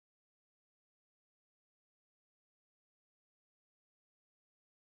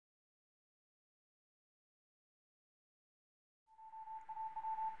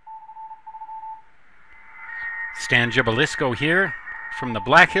Stan Gibilisco here from the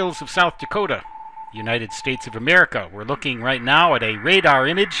Black Hills of South Dakota, United States of America. We're looking right now at a radar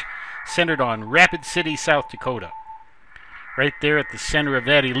image centered on Rapid City, South Dakota. Right there at the center of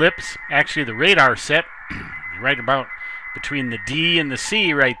that ellipse, actually the radar set, right about between the D and the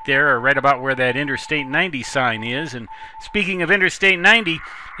C right there, or right about where that Interstate 90 sign is. And speaking of Interstate 90,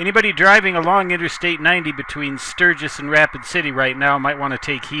 anybody driving along Interstate 90 between Sturgis and Rapid City right now might want to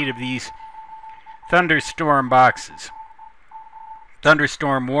take heed of these thunderstorm boxes,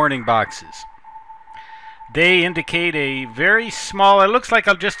 thunderstorm warning boxes. They indicate a very small, it looks like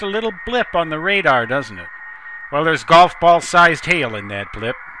just a little blip on the radar, doesn't it? Well, there's golf ball sized hail in that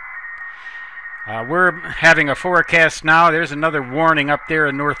blip. We're having a forecast now. There's another warning up there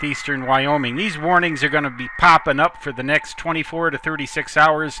in northeastern Wyoming. These warnings are going to be popping up for the next 24 to 36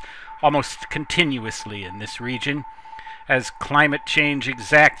 hours almost continuously in this region as climate change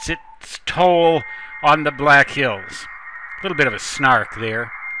exacts its toll on the Black Hills. A little bit of a snark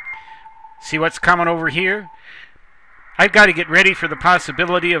there. See what's coming over here? I've got to get ready for the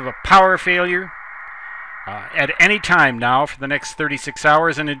possibility of a power failure at any time now for the next 36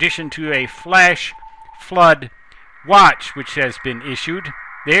 hours, in addition to a flash flood watch which has been issued.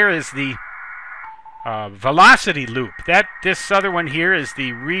 There is the velocity loop. This other one here is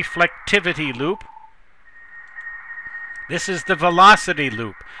the reflectivity loop. This is the velocity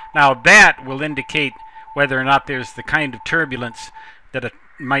loop. Now that will indicate whether or not there's the kind of turbulence that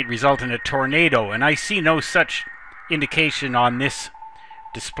might result in a tornado, and I see no such indication on this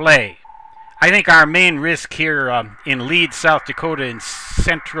display. I think our main risk here in Leeds, South Dakota, in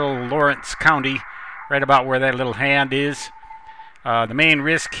central Lawrence County, right about where that little hand is, the main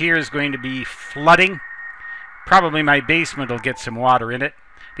risk here is going to be flooding. Probably my basement will get some water in it.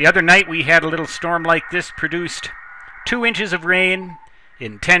 The other night we had a little storm like this, produced 2 inches of rain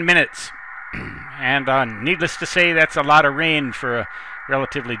in 10 minutes. And needless to say, that's a lot of rain for a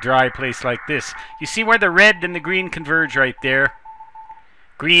relatively dry place like this. You see where the red and the green converge right there?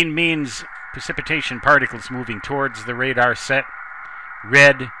 Green means precipitation particles moving towards the radar set.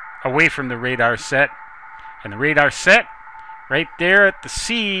 Red away from the radar set. And the radar set right there at the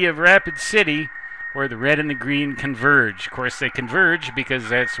C of Rapid City, where the red and the green converge. Of course, they converge because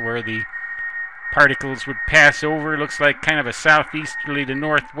that's where the particles would pass over. Looks like kind of a southeasterly to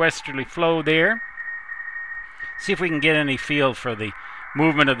northwesterly flow there. See if we can get any feel for the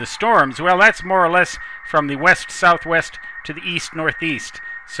movement of the storms. Well, that's more or less from the west-southwest to the east-northeast.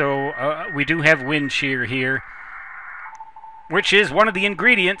 So we do have wind shear here, which is one of the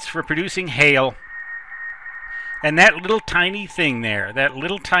ingredients for producing hail. And that little tiny thing there, that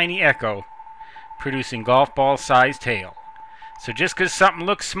little tiny echo, producing golf ball-sized hail. So just because something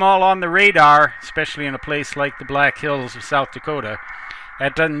looks small on the radar, especially in a place like the Black Hills of South Dakota,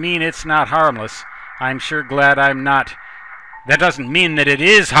 that doesn't mean it's not harmless. I'm sure glad I'm not. That doesn't mean that it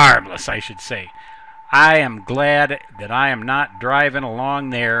is harmless, I should say. I am glad that I am not driving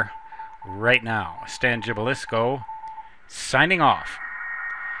along there right now. Stan Gibilisco signing off.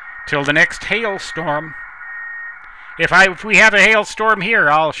 Till the next hailstorm. If we have a hailstorm here,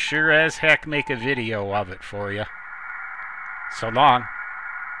 I'll sure as heck make a video of it for you. So long.